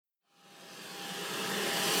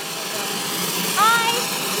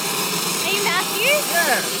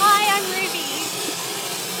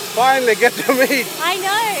finally get to meet. I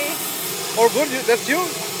know. All good, that's you?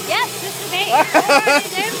 Yes, this is me. Alright,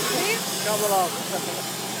 Jim, please. Come along.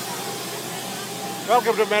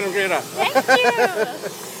 Welcome to Maningrida. Thank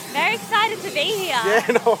you. Very excited to be here. Yeah,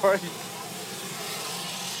 no worries.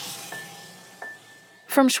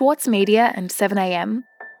 From Schwartz Media and 7am,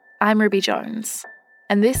 I'm Ruby Jones,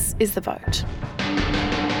 and this is The Vote.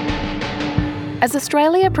 As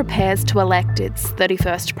Australia prepares to elect its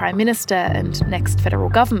 31st Prime Minister and next federal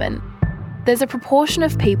government, there's a proportion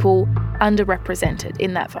of people underrepresented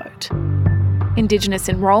in that vote. Indigenous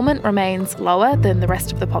enrolment remains lower than the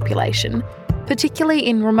rest of the population, particularly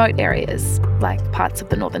in remote areas like parts of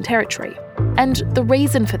the Northern Territory. And the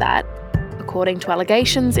reason for that, according to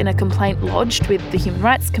allegations in a complaint lodged with the Human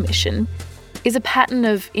Rights Commission, is a pattern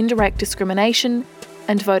of indirect discrimination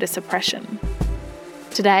and voter suppression.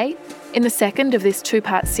 Today, in the second of this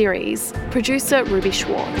two-part series, producer Ruby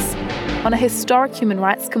Schwartz on a historic human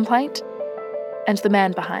rights complaint and the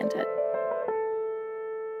man behind it.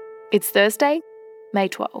 It's Thursday, May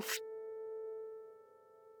 12th.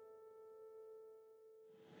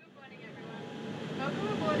 Good morning, everyone. Welcome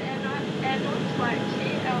aboard Airborne Flight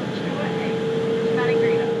TL218 to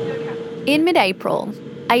Maningrida, your capital. In mid-April,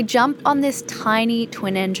 I jumped on this tiny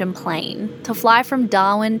twin-engine plane to fly from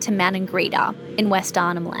Darwin to Maningrida in West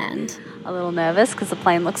Arnhem Land. A little nervous because the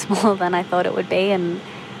plane looks smaller than I thought it would be, and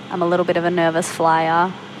I'm a little bit of a nervous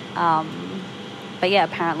flyer. But yeah,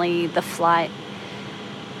 apparently the flight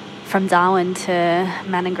from Darwin to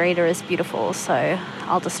Maningrida is beautiful, so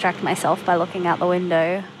I'll distract myself by looking out the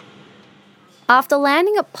window. After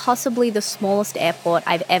landing at possibly the smallest airport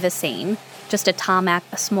I've ever seen, just a tarmac,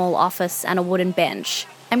 a small office and a wooden bench,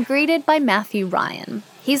 I'm greeted by Matthew Ryan.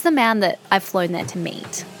 He's the man that I've flown there to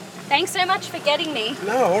meet. Thanks so much for getting me.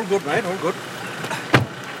 No, all good, mate, all good.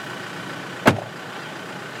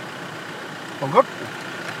 All good?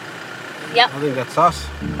 Yep. I think that's us.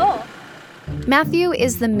 Oh. Matthew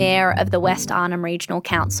is the mayor of the West Arnhem Regional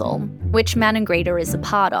Council, which Maningrida is a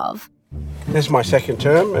part of. This is my second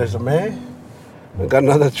term as a mayor. I've got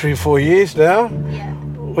another 3-4 years now,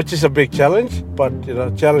 which is a big challenge, but,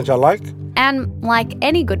 challenge I like. And like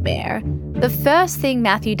any good mayor, the first thing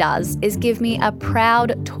Matthew does is give me a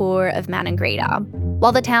proud tour of Maningrida.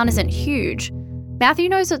 While the town isn't huge, Matthew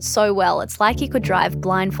knows it so well it's like he could drive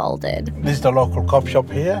blindfolded. This is the local cop shop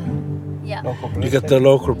here. Yeah. You got the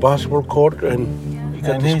local basketball court and you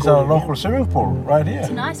got here's a local swimming pool right here. It's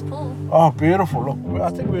a nice pool. Oh, beautiful. Look, I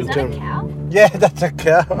think we're Is that a cow? Yeah, that's a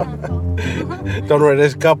cow. Don't worry,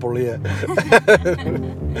 there's a couple here.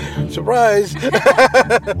 Surprise!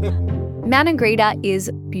 Maningrida is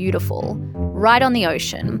beautiful, right on the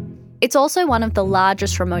ocean. It's also one of the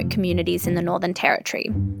largest remote communities in the Northern Territory,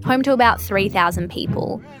 home to about 3,000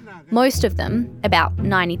 people, most of them, about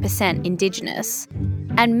 90% Indigenous.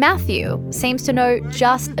 And Matthew seems to know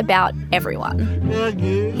just about everyone.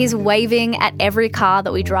 He's waving at every car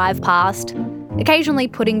that we drive past, occasionally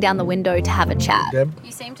putting down the window to have a chat.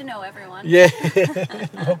 You seem to know everyone. Yeah.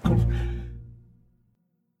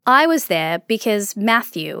 I was there because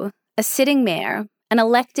Matthew, a sitting mayor, an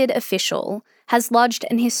elected official, has lodged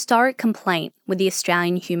an historic complaint with the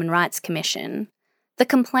Australian Human Rights Commission. The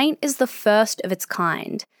complaint is the first of its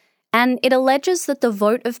kind, and it alleges that the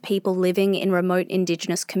vote of people living in remote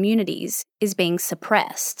Indigenous communities is being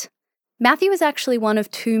suppressed. Matthew is actually one of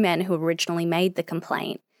two men who originally made the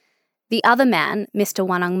complaint. The other man, Mr.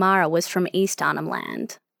 Wanangmara, was from East Arnhem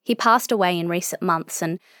Land. He passed away in recent months,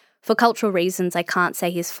 and for cultural reasons I can't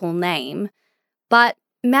say his full name. But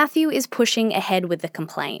Matthew is pushing ahead with the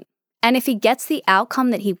complaint. And if he gets the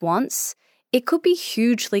outcome that he wants, it could be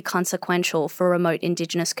hugely consequential for remote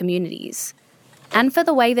Indigenous communities and for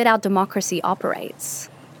the way that our democracy operates.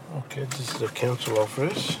 Okay, this is the council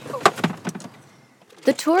office.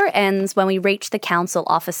 The tour ends when we reach the council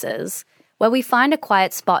offices, where we find a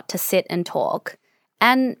quiet spot to sit and talk.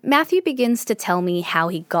 And Matthew begins to tell me how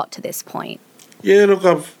he got to this point. Yeah, look,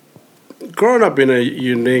 I've grown up in a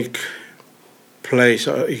unique place,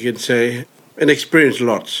 you can say, and experienced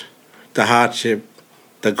lots. The hardship,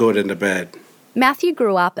 the good and the bad. Matthew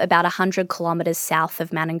grew up about 100 kilometres south of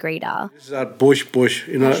Maningrida. This is our bush,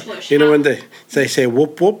 when they say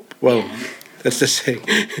whoop whoop, well, that's the saying.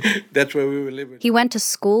 That's where we were living. He went to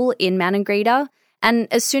school in Maningrida, and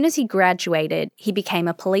as soon as he graduated, he became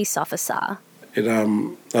a police officer.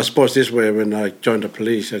 And I suppose this way, when I joined the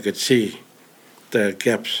police, I could see the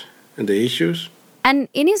gaps and the issues. And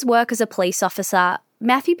in his work as a police officer,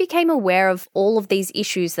 Matthew became aware of all of these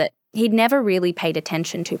issues that he'd never really paid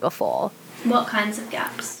attention to before. What kinds of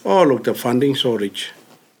gaps? Oh, look, the funding shortage.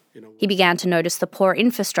 He began to notice the poor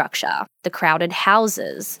infrastructure, the crowded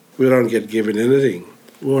houses. We don't get given anything.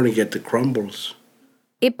 We want to get the crumbles.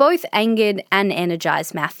 It both angered and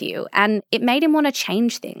energised Matthew, and it made him want to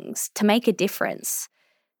change things, to make a difference.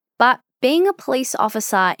 But being a police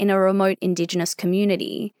officer in a remote Indigenous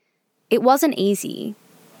community, it wasn't easy.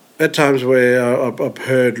 At times where I've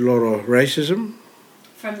heard a lot of racism.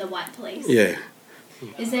 From the white police? Yeah.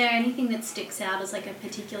 Is there anything that sticks out as like a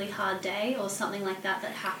particularly hard day or something like that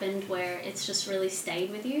happened where it's just really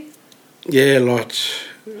stayed with you? Yeah, lots.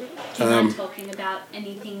 Do you mind talking about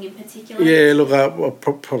anything in particular? Yeah, look,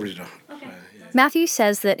 probably not. Okay. Matthew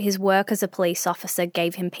says that his work as a police officer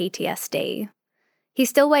gave him PTSD. He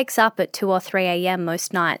still wakes up at 2 or 3 a.m.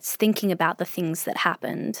 most nights thinking about the things that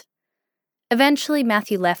happened. Eventually,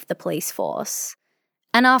 Matthew left the police force.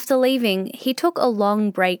 And after leaving, he took a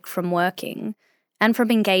long break from working and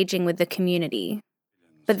from engaging with the community.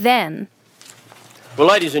 But then... Well,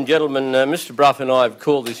 ladies and gentlemen, Mr Brough and I have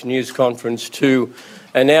called this news conference to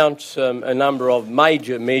announce a number of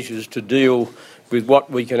major measures to deal with what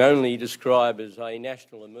we can only describe as a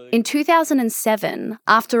national emergency. In 2007,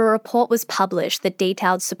 after a report was published that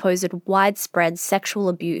detailed supposed widespread sexual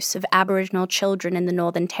abuse of Aboriginal children in the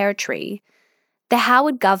Northern Territory, the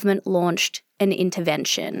Howard government launched an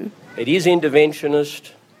intervention. It is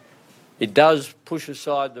interventionist. It does push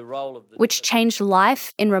aside the role of the... which changed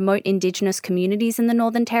life in remote Indigenous communities in the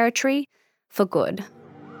Northern Territory for good.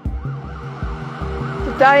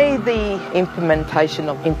 Today, the implementation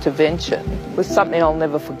of intervention was something I'll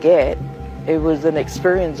never forget. It was an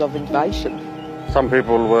experience of invasion. Some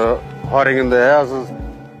people were hiding in their houses.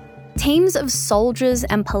 Teams of soldiers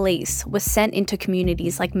and police were sent into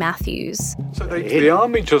communities like Matthew's. So the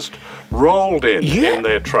army just rolled in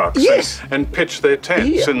their trucks and pitched their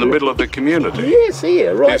tents in the middle of the community. Yes,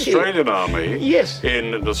 here, right the Australian Army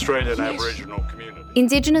in an Australian Aboriginal community.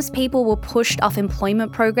 Indigenous people were pushed off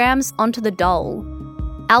employment programs onto the dole.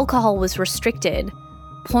 Alcohol was restricted.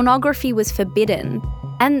 Pornography was forbidden.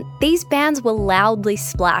 And these bans were loudly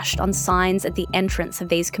splashed on signs at the entrance of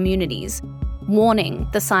these communities. Warning,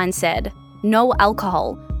 the sign said, no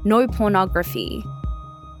alcohol, no pornography.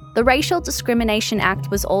 The Racial Discrimination Act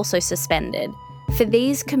was also suspended, for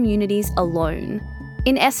these communities alone,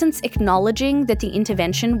 in essence acknowledging that the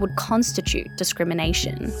intervention would constitute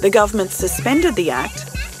discrimination. The government suspended the act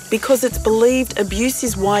because it's believed abuse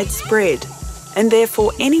is widespread, and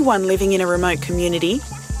therefore anyone living in a remote community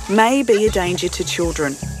may be a danger to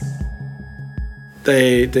children.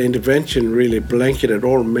 The intervention really blanketed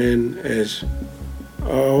all men as, I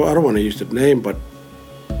don't want to use the name, but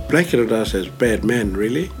blanketed us as bad men,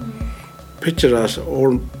 really. Pictured us,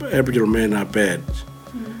 all Aboriginal men are bad.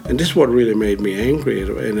 And this is what really made me angry,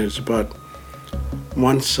 and it's about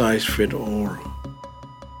one size fit all.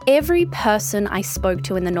 Every person I spoke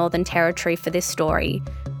to in the Northern Territory for this story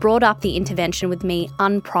brought up the intervention with me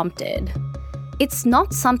unprompted. It's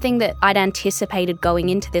not something that I'd anticipated going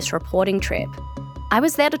into this reporting trip. I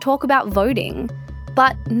was there to talk about voting,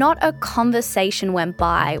 but not a conversation went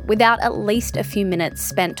by without at least a few minutes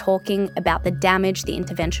spent talking about the damage the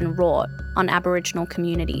intervention wrought on Aboriginal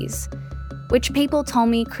communities, which people told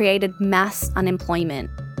me created mass unemployment,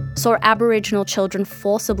 saw Aboriginal children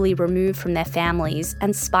forcibly removed from their families,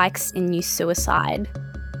 and spikes in youth suicide.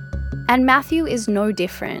 And Matthew is no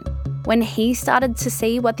different. When he started to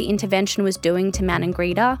see what the intervention was doing to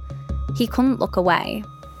Maningrida, he couldn't look away.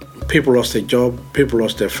 People lost their job, people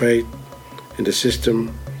lost their faith in the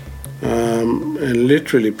system, and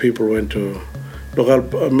literally people went to...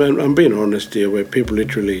 Look, I'm being honest here, where people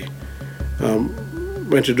literally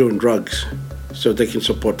went to doing drugs so they can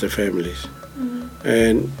support their families.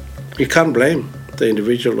 And you can't blame the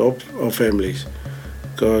individual or families,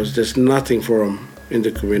 because there's nothing for them in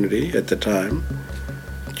the community at the time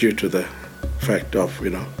due to the fact of,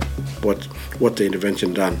 what the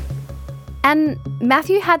intervention done. And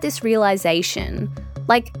Matthew had this realisation,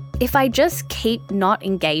 like, if I just keep not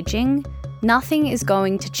engaging, nothing is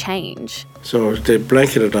going to change. So they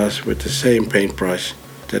blanketed us with the same paintbrush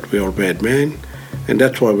that we're all bad men, and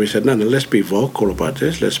that's why we said, no, let's be vocal about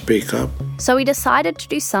this, let's speak up. So he decided to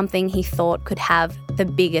do something he thought could have the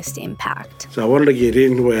biggest impact. So I wanted to get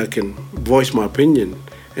in where I can voice my opinion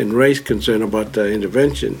and raise concern about the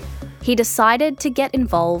intervention. He decided to get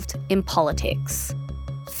involved in politics.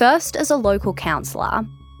 First as a local councillor,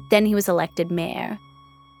 then he was elected mayor.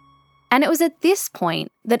 And it was at this point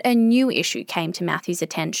that a new issue came to Matthew's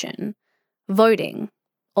attention: voting,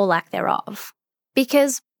 or lack thereof.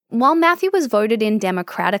 Because while Matthew was voted in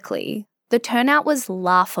democratically, the turnout was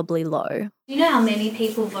laughably low. Do you know how many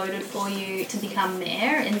people voted for you to become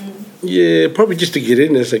mayor? Yeah, probably just to get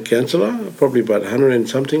in as a councillor, probably about 100 and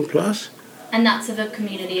something plus. And that's of a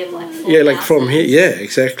community of like 4,000? Yeah, like from here, yeah,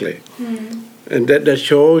 exactly. And that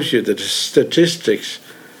shows you that the statistics,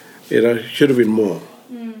 should have been more.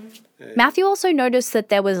 Matthew also noticed that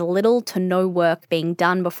there was little to no work being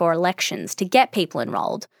done before elections to get people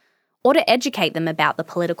enrolled or to educate them about the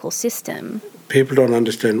political system. People don't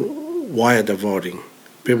understand why they're voting.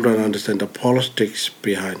 People don't understand the politics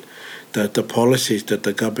behind the policies that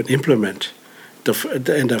the government implement,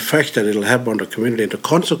 and the effects that it'll have on the community and the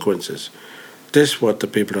consequences. That's what the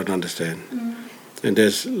people don't understand. And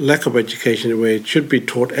there's lack of education where it should be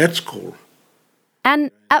taught at school.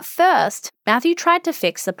 And at first, Matthew tried to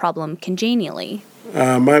fix the problem congenially.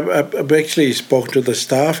 I've actually spoken to the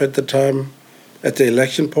staff at the time at the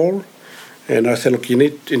election poll, and I said, look, you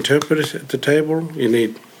need interpreters at the table, you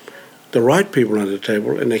need the right people at the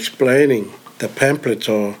table, and explaining the pamphlets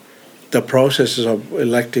or the processes of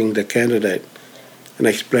electing the candidate and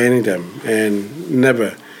explaining them, and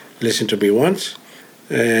never listened to me once.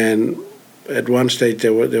 And at one stage,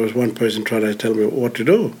 there was one person trying to tell me what to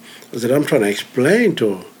do. I said, I'm trying to explain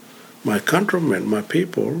to my countrymen, my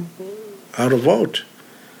people, how to vote.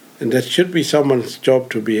 And that should be someone's job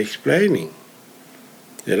to be explaining.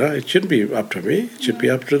 It shouldn't be up to me. It should be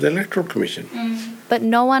up to the Electoral Commission. But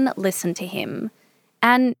no one listened to him.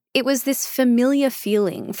 And it was this familiar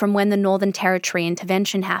feeling from when the Northern Territory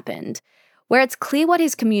intervention happened, where it's clear what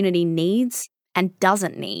his community needs and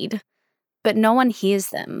doesn't need, but no one hears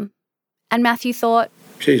them. And Matthew thought,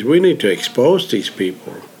 geez, we need to expose these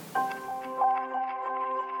people.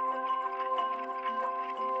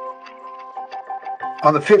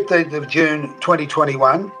 On the 15th of June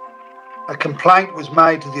 2021, a complaint was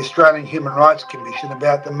made to the Australian Human Rights Commission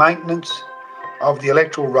about the maintenance of the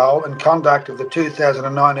electoral roll and conduct of the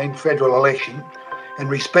 2019 federal election in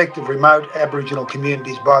respect of remote Aboriginal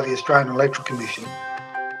communities by the Australian Electoral Commission.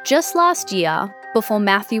 Just last year, before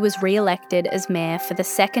Matthew was re-elected as mayor for the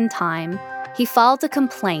second time, he filed a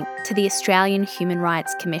complaint to the Australian Human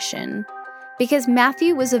Rights Commission because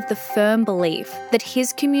Matthew was of the firm belief that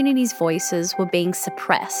his community's voices were being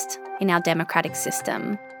suppressed in our democratic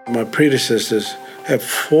system. My predecessors have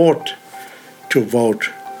fought to vote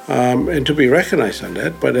and to be recognised on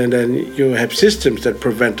that, but then you have systems that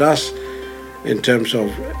prevent us in terms of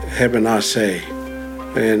having our say.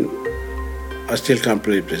 And I still can't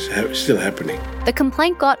believe this is still happening. The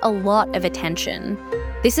complaint got a lot of attention.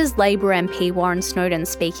 This is Labor MP Warren Snowden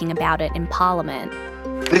speaking about it in Parliament.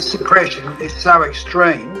 This suppression is so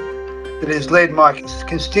extreme that it has led my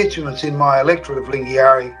constituents in my electorate of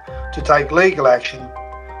Lingiari to take legal action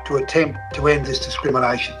to attempt to end this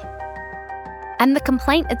discrimination. And the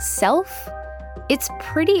complaint itself? It's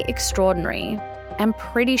pretty extraordinary and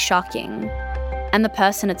pretty shocking. And the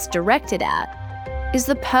person it's directed at is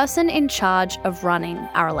the person in charge of running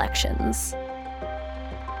our elections.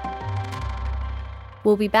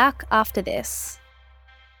 We'll be back after this.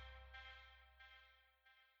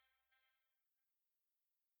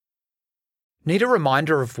 Need a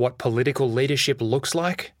reminder of what political leadership looks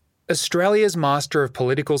like? Australia's master of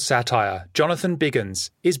political satire, Jonathan Biggins,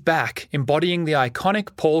 is back embodying the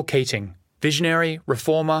iconic Paul Keating, visionary,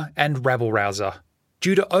 reformer and rabble-rouser.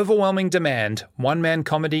 Due to overwhelming demand, one-man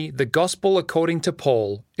comedy The Gospel According to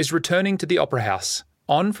Paul is returning to the Opera House,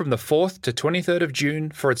 on from the 4th to 23rd of June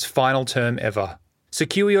for its final term ever.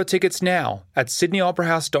 Secure your tickets now at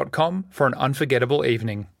sydneyoperahouse.com for an unforgettable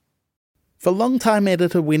evening. For longtime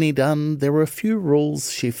editor Winnie Dunn, there were a few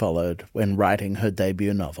rules she followed when writing her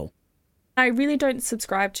debut novel. I really don't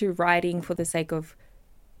subscribe to writing for the sake of,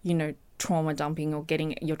 trauma dumping or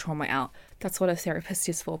getting your trauma out. That's what a therapist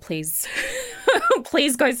is for, please.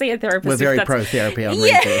 Please go see a therapist. We're very pro-therapy on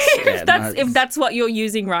Read This. If that's what you're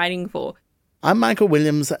using writing for. I'm Michael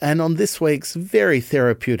Williams, and on this week's very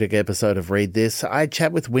therapeutic episode of Read This, I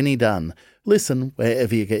chat with Winnie Dunn. Listen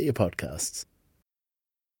wherever you get your podcasts.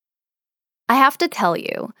 I have to tell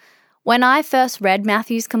you, when I first read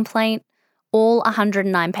Matthew's complaint, all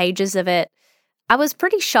 109 pages of it, I was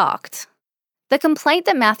pretty shocked. The complaint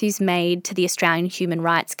that Matthews made to the Australian Human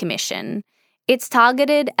Rights Commission, it's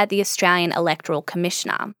targeted at the Australian Electoral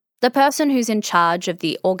Commissioner, the person who's in charge of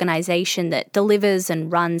the organisation that delivers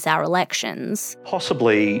and runs our elections.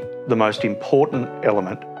 Possibly the most important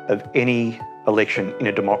element of any election in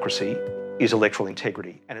a democracy is electoral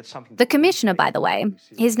integrity. And it's something. The commissioner, by the way,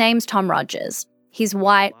 his name's Tom Rogers. He's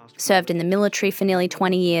white, served in the military for nearly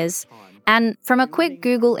 20 years, and from a quick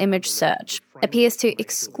Google image search, appears to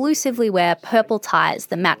exclusively wear purple ties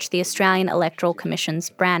that match the Australian Electoral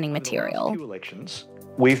Commission's branding material.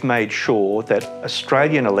 We've made sure that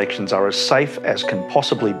Australian elections are as safe as can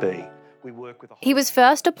possibly be. He was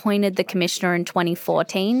first appointed the commissioner in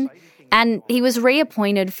 2014, And he was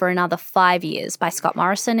reappointed for another 5 years by Scott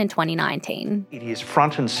Morrison in 2019. It is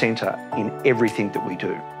front and centre in everything that we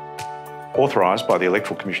do. Authorised by the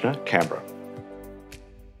Electoral Commissioner, Canberra.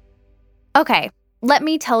 Okay, let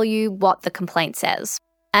me tell you what the complaint says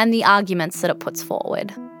and the arguments that it puts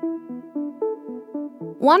forward.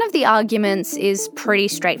 One of the arguments is pretty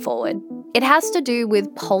straightforward. It has to do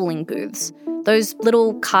with polling booths, those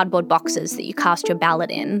little cardboard boxes that you cast your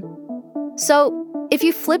ballot in. So, if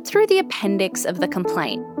you flip through the appendix of the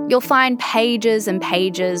complaint, you'll find pages and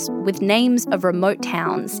pages with names of remote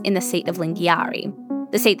towns in the seat of Lingiari,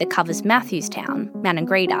 the seat that covers Matthew's town,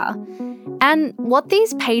 Maningrida. And what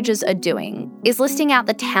these pages are doing is listing out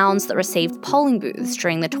the towns that received polling booths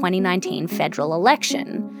during the 2019 federal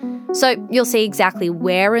election. So you'll see exactly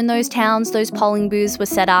where in those towns those polling booths were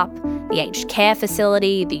set up, the aged care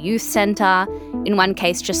facility, the youth centre, in one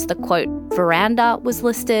case just the, quote, veranda was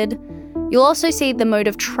listed. You'll also see the mode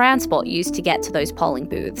of transport used to get to those polling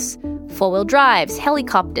booths. 4-wheel drives,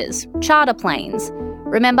 helicopters, charter planes.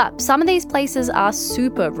 Remember, some of these places are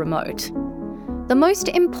super remote. The most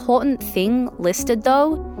important thing listed,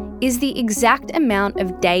 though, is the exact amount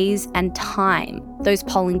of days and time those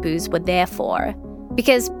polling booths were there for,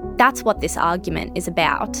 because that's what this argument is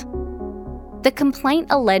about. The complaint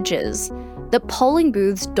alleges that polling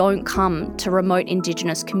booths don't come to remote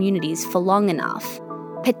Indigenous communities for long enough,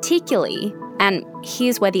 particularly, and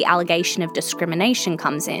here's where the allegation of discrimination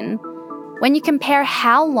comes in, when you compare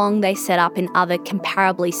how long they set up in other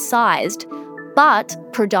comparably sized but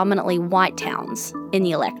predominantly white towns in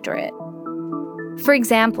the electorate. For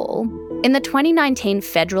example, in the 2019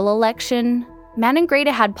 federal election,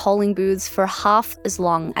 Maningrida had polling booths for half as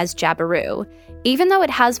long as Jabiru, even though it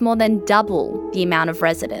has more than double the amount of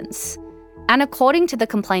residents. And according to the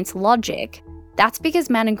complaint's logic, that's because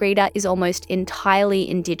Maningrida is almost entirely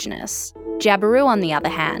Indigenous. Jabiru, on the other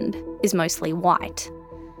hand, is mostly white.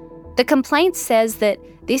 The complaint says that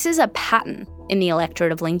this is a pattern in the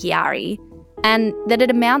electorate of Lingiari, and that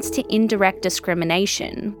it amounts to indirect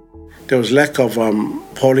discrimination. There was lack of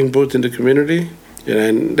polling booths in the community,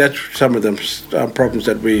 and that's some of them problems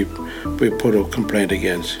that we put a complaint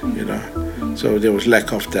against, So there was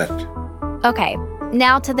lack of that. Okay,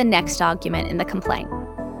 now to the next argument in the complaint.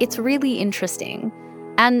 It's really interesting,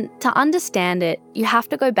 and to understand it, you have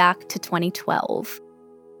to go back to 2012.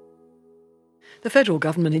 The federal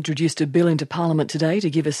government introduced a bill into Parliament today to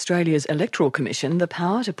give Australia's Electoral Commission the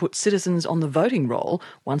power to put citizens on the voting roll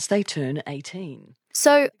once they turn 18.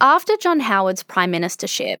 So after John Howard's prime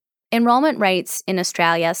ministership, enrolment rates in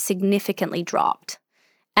Australia significantly dropped.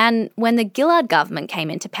 And when the Gillard government came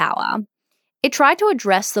into power, it tried to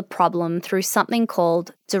address the problem through something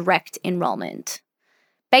called direct enrolment.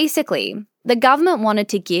 Basically, the government wanted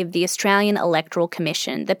to give the Australian Electoral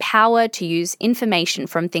Commission the power to use information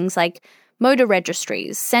from things like motor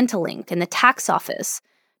registries, Centrelink and the tax office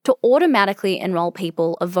to automatically enrol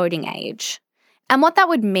people of voting age. And what that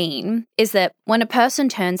would mean is that when a person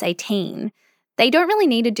turns 18, they don't really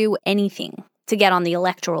need to do anything to get on the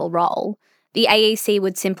electoral roll. The AEC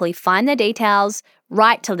would simply find their details,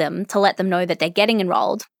 write to them to let them know that they're getting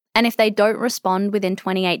enrolled, and if they don't respond within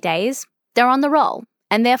 28 days, they're on the roll,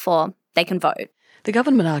 and therefore they can vote. The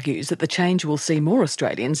government argues that the change will see more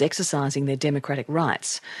Australians exercising their democratic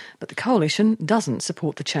rights, but the Coalition doesn't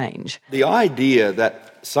support the change. The idea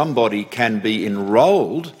that somebody can be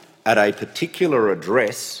enrolled at a particular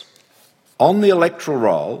address on the electoral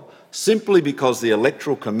roll simply because the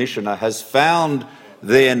Electoral Commissioner has found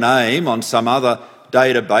their name on some other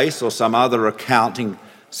database or some other accounting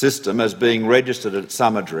system as being registered at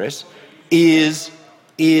some address is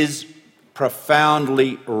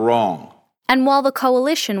profoundly wrong. And while the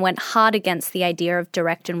Coalition went hard against the idea of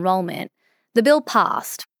direct enrolment, the bill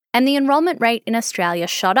passed, and the enrolment rate in Australia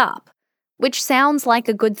shot up, which sounds like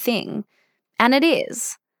a good thing, and it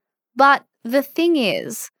is. But the thing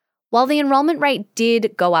is, while the enrolment rate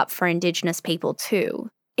did go up for Indigenous people too,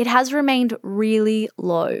 it has remained really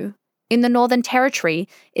low. In the Northern Territory,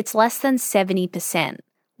 it's less than 70%,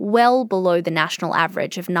 well below the national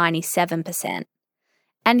average of 97%.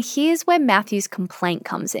 And here's where Matthew's complaint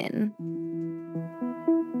comes in.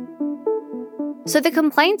 So the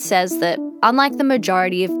complaint says that, unlike the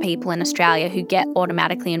majority of people in Australia who get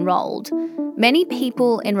automatically enrolled, many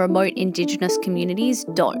people in remote Indigenous communities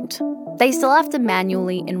don't. They still have to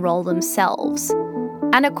manually enrol themselves.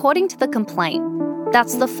 And according to the complaint,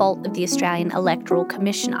 that's the fault of the Australian Electoral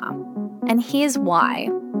Commissioner. And here's why.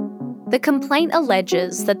 The complaint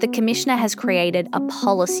alleges that the Commissioner has created a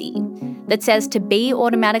policy that says to be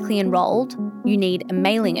automatically enrolled, you need a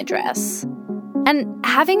mailing address. And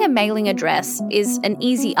having a mailing address is an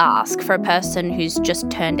easy ask for a person who's just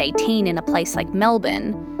turned 18 in a place like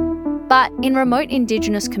Melbourne. But in remote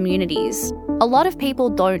Indigenous communities, a lot of people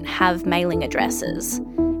don't have mailing addresses.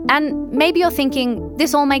 And maybe you're thinking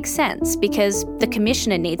this all makes sense because the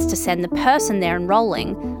Commissioner needs to send the person they're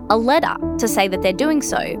enrolling a letter to say that they're doing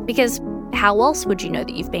so, because how else would you know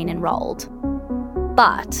that you've been enrolled?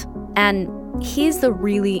 But, and here's the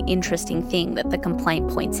really interesting thing that the complaint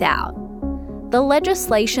points out, the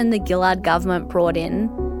legislation the Gillard government brought in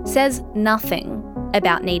says nothing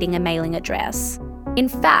about needing a mailing address. In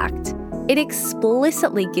fact, it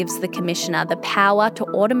explicitly gives the Commissioner the power to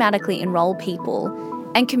automatically enrol people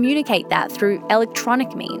and communicate that through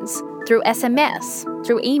electronic means, through SMS,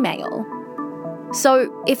 through email.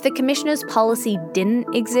 So if the Commissioner's policy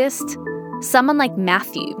didn't exist, someone like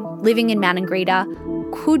Matthew, living in Maningrida,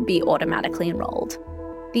 could be automatically enrolled.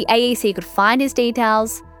 The AEC could find his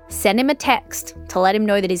details, send him a text to let him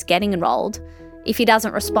know that he's getting enrolled. If he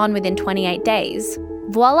doesn't respond within 28 days,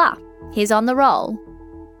 voila, he's on the roll.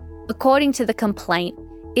 According to the complaint,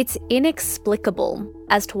 it's inexplicable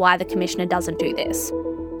as to why the Commissioner doesn't do this,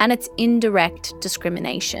 and it's indirect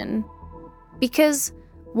discrimination. Because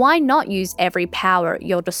why not use every power at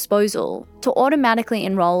your disposal to automatically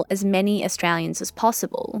enrol as many Australians as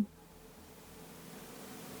possible?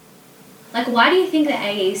 Like, why do you think the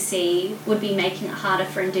AEC would be making it harder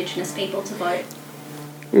for Indigenous people to vote?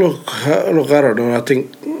 Look, I don't know. I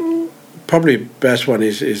think probably best one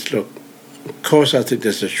is look, of course I think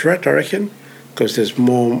there's a threat, I reckon, because there's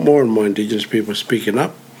more and more Indigenous people speaking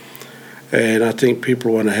up. And I think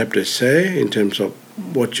people want to have their say in terms of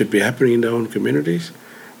what should be happening in their own communities,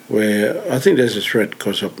 where I think there's a threat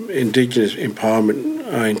because of Indigenous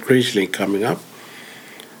empowerment are increasingly coming up.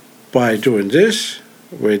 By doing this,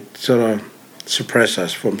 we sort of suppress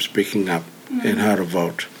us from speaking up and how to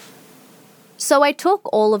vote. So I took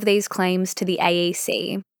all of these claims to the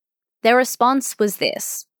AEC. Their response was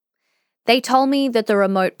this. They told me that the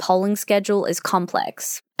remote polling schedule is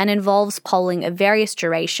complex and involves polling of various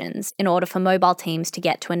durations in order for mobile teams to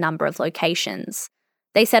get to a number of locations.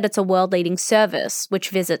 They said it's a world-leading service which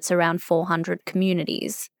visits around 400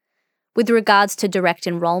 communities. With regards to direct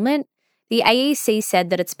enrolment, the AEC said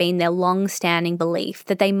that it's been their long-standing belief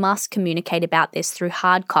that they must communicate about this through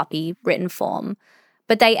hard copy, written form,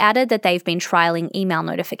 but they added that they've been trialling email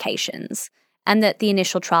notifications and that the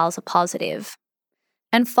initial trials are positive.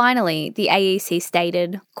 And finally, the AEC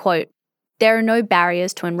stated, quote, "There are no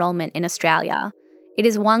barriers to enrolment in Australia. It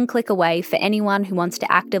is one click away for anyone who wants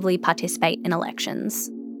to actively participate in elections."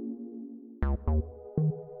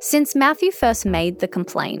 Since Matthew first made the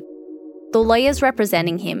complaint, the lawyers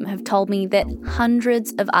representing him have told me that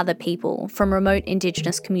hundreds of other people from remote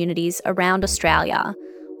Indigenous communities around Australia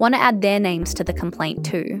want to add their names to the complaint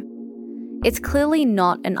too. It's clearly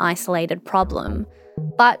not an isolated problem,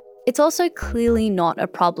 but it's also clearly not a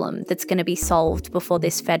problem that's going to be solved before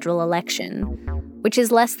this federal election, which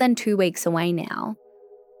is less than 2 weeks away now.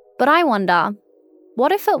 But I wonder,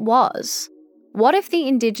 what if it was? What if the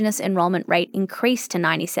Indigenous enrolment rate increased to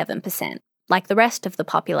 97%, like the rest of the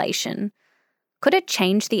population? Could it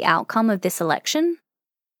change the outcome of this election?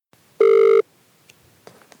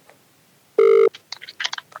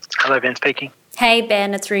 Hello, Ben speaking. Hey,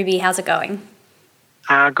 Ben, it's Ruby. How's it going?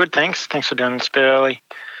 Good, thanks. Thanks for doing this a bit early.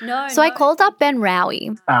 So I called up Ben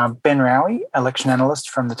Rowie, Ben Rowie, election analyst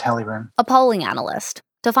from the Tally Room. a polling analyst,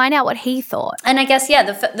 to find out what he thought. And I guess, yeah,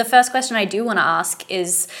 the first question I do want to ask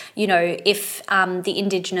is, you know, if the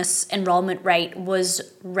Indigenous enrolment rate was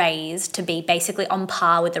raised to be basically on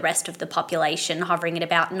par with the rest of the population, hovering at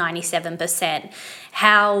about 97%,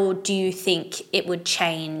 how do you think it would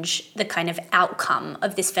change the kind of outcome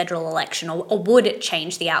of this federal election, or would it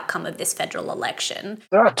change the outcome of this federal election?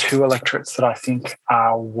 There are two electorates that I think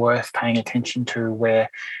are worth paying attention to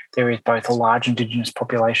where there is both a large Indigenous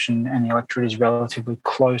population and the electorate is relatively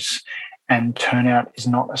close and turnout is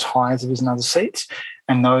not as high as it is in other seats.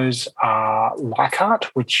 And those are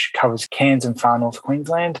Leichhardt, which covers Cairns and far north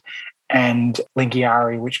Queensland, and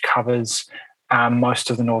Lingiari, which covers most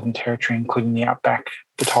of the Northern Territory, including the Outback,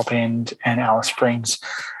 the Top End and Alice Springs.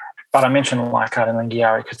 But I mentioned Leichhardt and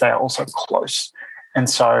Lingiari because they are also close. And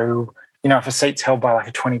so, you know, if a seat's held by like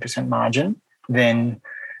a 20% margin, then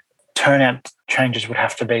turnout changes would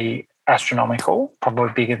have to be astronomical,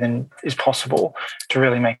 probably bigger than is possible to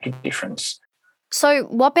really make a difference. So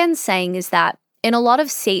what Ben's saying is that in a lot of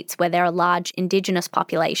seats where there are large Indigenous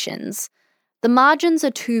populations, the margins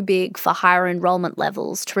are too big for higher enrolment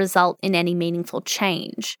levels to result in any meaningful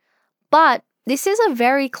change. But this is a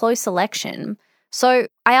very close election. So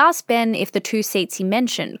I asked Ben if the two seats he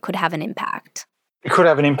mentioned could have an impact. It could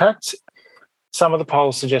have an impact. Some of the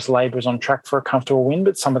polls suggest Labor is on track for a comfortable win,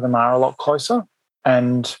 but some of them are a lot closer.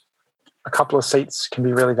 And a couple of seats can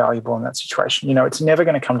be really valuable in that situation. You know, it's never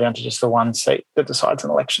going to come down to just the one seat that decides an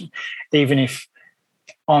election. Even if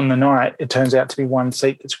on the night it turns out to be one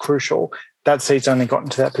seat that's crucial, that seat's only gotten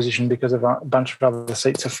to that position because of a bunch of other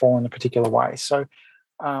seats have fallen a particular way. So,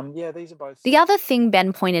 these are both... The other thing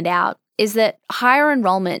Ben pointed out is that higher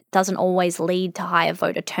enrolment doesn't always lead to higher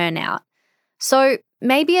voter turnout. So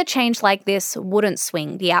maybe a change like this wouldn't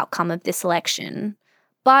swing the outcome of this election.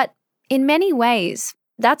 But in many ways,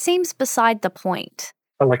 that seems beside the point.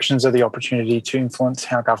 Elections are the opportunity to influence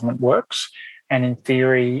how government works. And in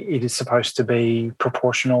theory, it is supposed to be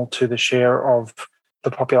proportional to the share of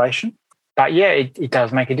the population. But yeah, it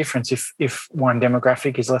does make a difference. If one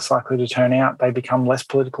demographic is less likely to turn out, they become less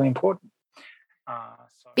politically important.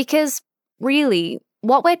 Because really,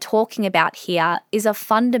 what we're talking about here is a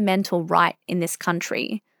fundamental right in this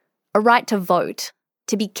country. A right to vote,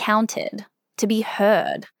 to be counted, to be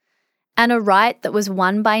heard. And a right that was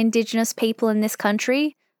won by Indigenous people in this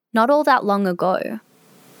country not all that long ago.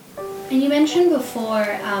 And you mentioned before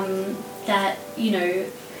that,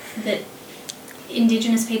 that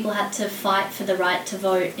Indigenous people had to fight for the right to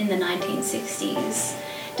vote in the 1960s.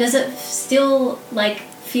 Does it still,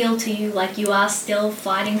 feel to you like you are still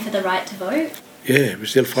fighting for the right to vote? Yeah, we're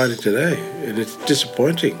still fighting today, and it's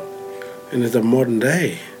disappointing. And it's the modern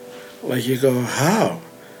day. You go, how?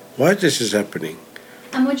 Why this is happening?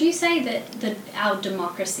 And would you say that our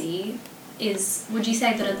democracy would you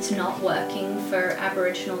say that it's not working for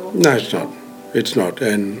Aboriginal No, people? it's not. It's not.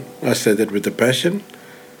 And I say that with a passion,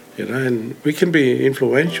 and we can be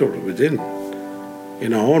influential within,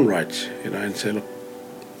 in our own rights, and say, look,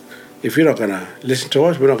 if you're not going to listen to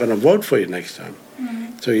us, we're not going to vote for you next time.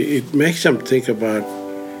 Mm-hmm. So it makes them think about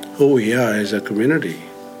who we are as a community,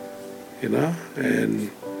 and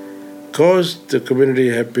because the community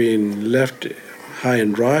have been left high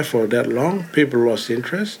and dry for that long, people lost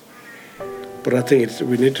interest. But I think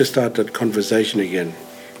we need to start that conversation again,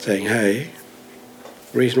 saying, hey,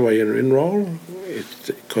 reason why you're enrolled is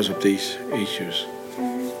because of these issues.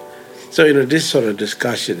 So, this sort of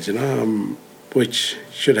discussions, which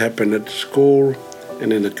should happen at school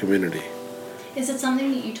and in the community. Is it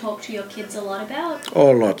something that you talk to your kids a lot about?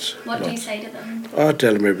 Oh, lots. What do you say to them? I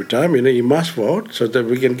tell them every time, you must vote so that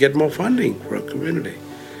we can get more funding for our community.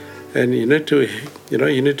 And you need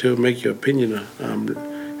to make your opinion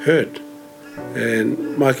heard.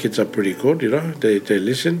 And my kids are pretty good, they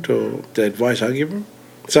listen to the advice I give them.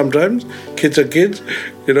 Sometimes kids are kids,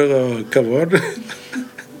 oh, come on.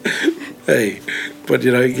 Hey, but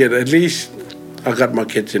again, at least I got my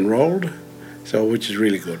kids enrolled, so which is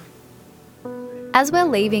really good. As we're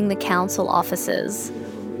leaving the council offices,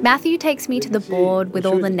 Matthew takes me to the board with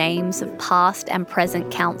all the names of past and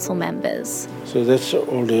present council members. So that's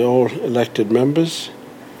all the elected members.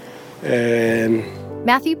 And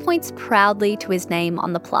Matthew points proudly to his name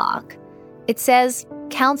on the plaque. It says,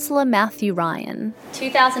 Councillor Matthew Ryan.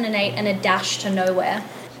 2008 and a dash to nowhere.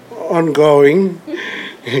 Ongoing,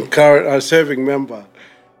 current serving member.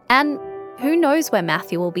 And who knows where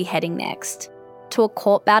Matthew will be heading next? To a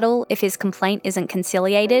court battle if his complaint isn't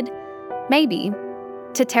conciliated? Maybe.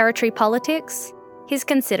 To territory politics? He's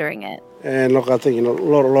considering it. And look, I think a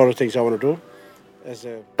lot of things I want to do.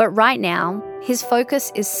 But right now, his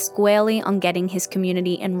focus is squarely on getting his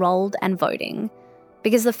community enrolled and voting.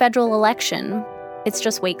 Because the federal election, it's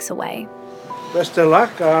just weeks away. Best of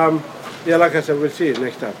luck. Like I said, we'll see you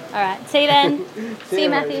next time. All right. See you then. See you,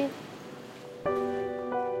 Matthew.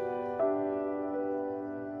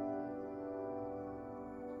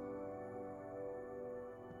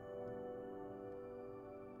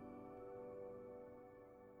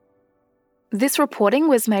 This reporting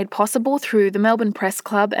was made possible through the Melbourne Press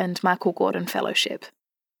Club and Michael Gordon Fellowship.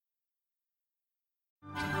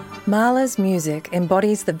 Mahler's music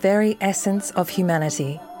embodies the very essence of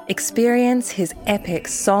humanity. Experience his epic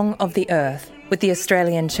Song of the Earth with the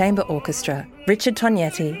Australian Chamber Orchestra, Richard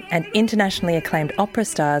Tognetti, and internationally acclaimed opera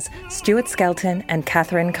stars Stuart Skelton and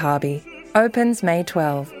Catherine Carby. Opens May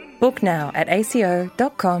 12. Book now at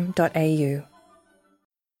aco.com.au.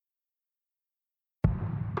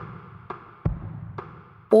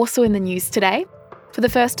 Also in the news today, for the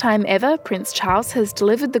first time ever, Prince Charles has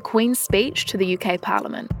delivered the Queen's speech to the UK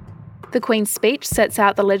Parliament. The Queen's speech sets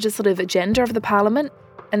out the legislative agenda of the Parliament,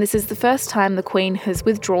 and this is the first time the Queen has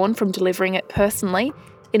withdrawn from delivering it personally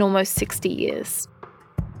in almost 60 years.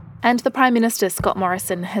 And the Prime Minister, Scott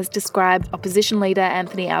Morrison, has described opposition leader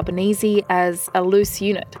Anthony Albanese as a loose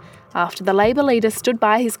unit, after the Labor leader stood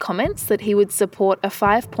by his comments that he would support a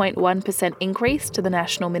 5.1% increase to the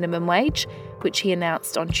national minimum wage, which he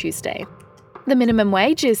announced on Tuesday. The minimum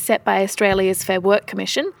wage is set by Australia's Fair Work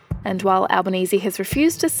Commission, and while Albanese has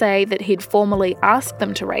refused to say that he'd formally asked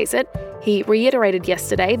them to raise it, he reiterated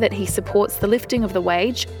yesterday that he supports the lifting of the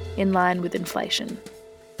wage in line with inflation.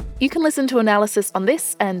 You can listen to analysis on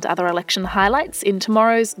this and other election highlights in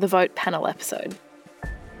tomorrow's The Vote panel episode.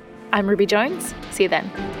 I'm Ruby Jones. See you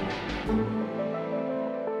then.